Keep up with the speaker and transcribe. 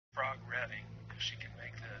Redding, if she can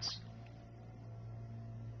make this.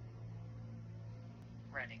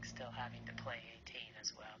 Redding still having to play 18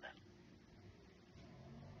 as well, though.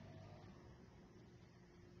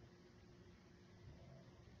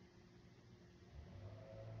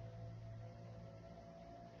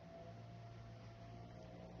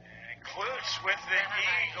 And Cloots with the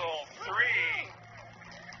eagle 3.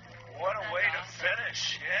 What a way to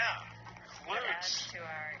finish, yeah. That adds Cloots. to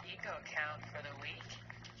our eco count for the week.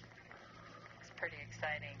 It's pretty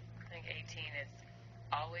exciting. I think 18 is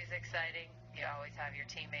always exciting. You always have your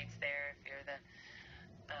teammates there if you're the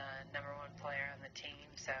number one player on the team,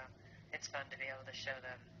 so it's fun to be able to show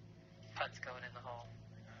them putts going in the hole.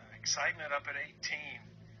 Excitement up at 18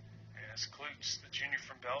 as Cloots, the junior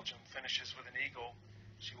from Belgium, finishes with an eagle.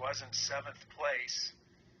 She was in 7th place.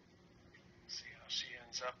 See how she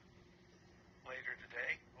ends up later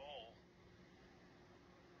today. Oh.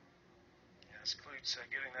 Yes, Cloots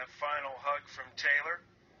getting that final hug from Taylor.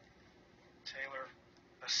 Taylor,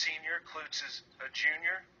 a senior. Cloots is a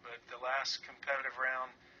junior, but the last competitive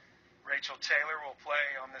round, Rachel Taylor will play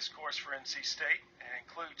on this course for NC State, and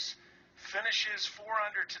Cloots finishes 4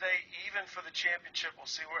 under today, even for the championship. We'll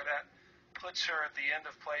see where that puts her at the end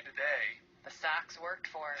of play today. The socks worked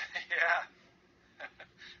for her. Yeah.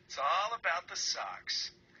 It's all about the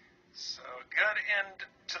socks. So good end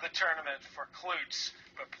to the tournament for Cloots,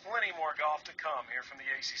 but plenty more golf to come here from the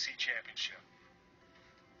ACC Championship.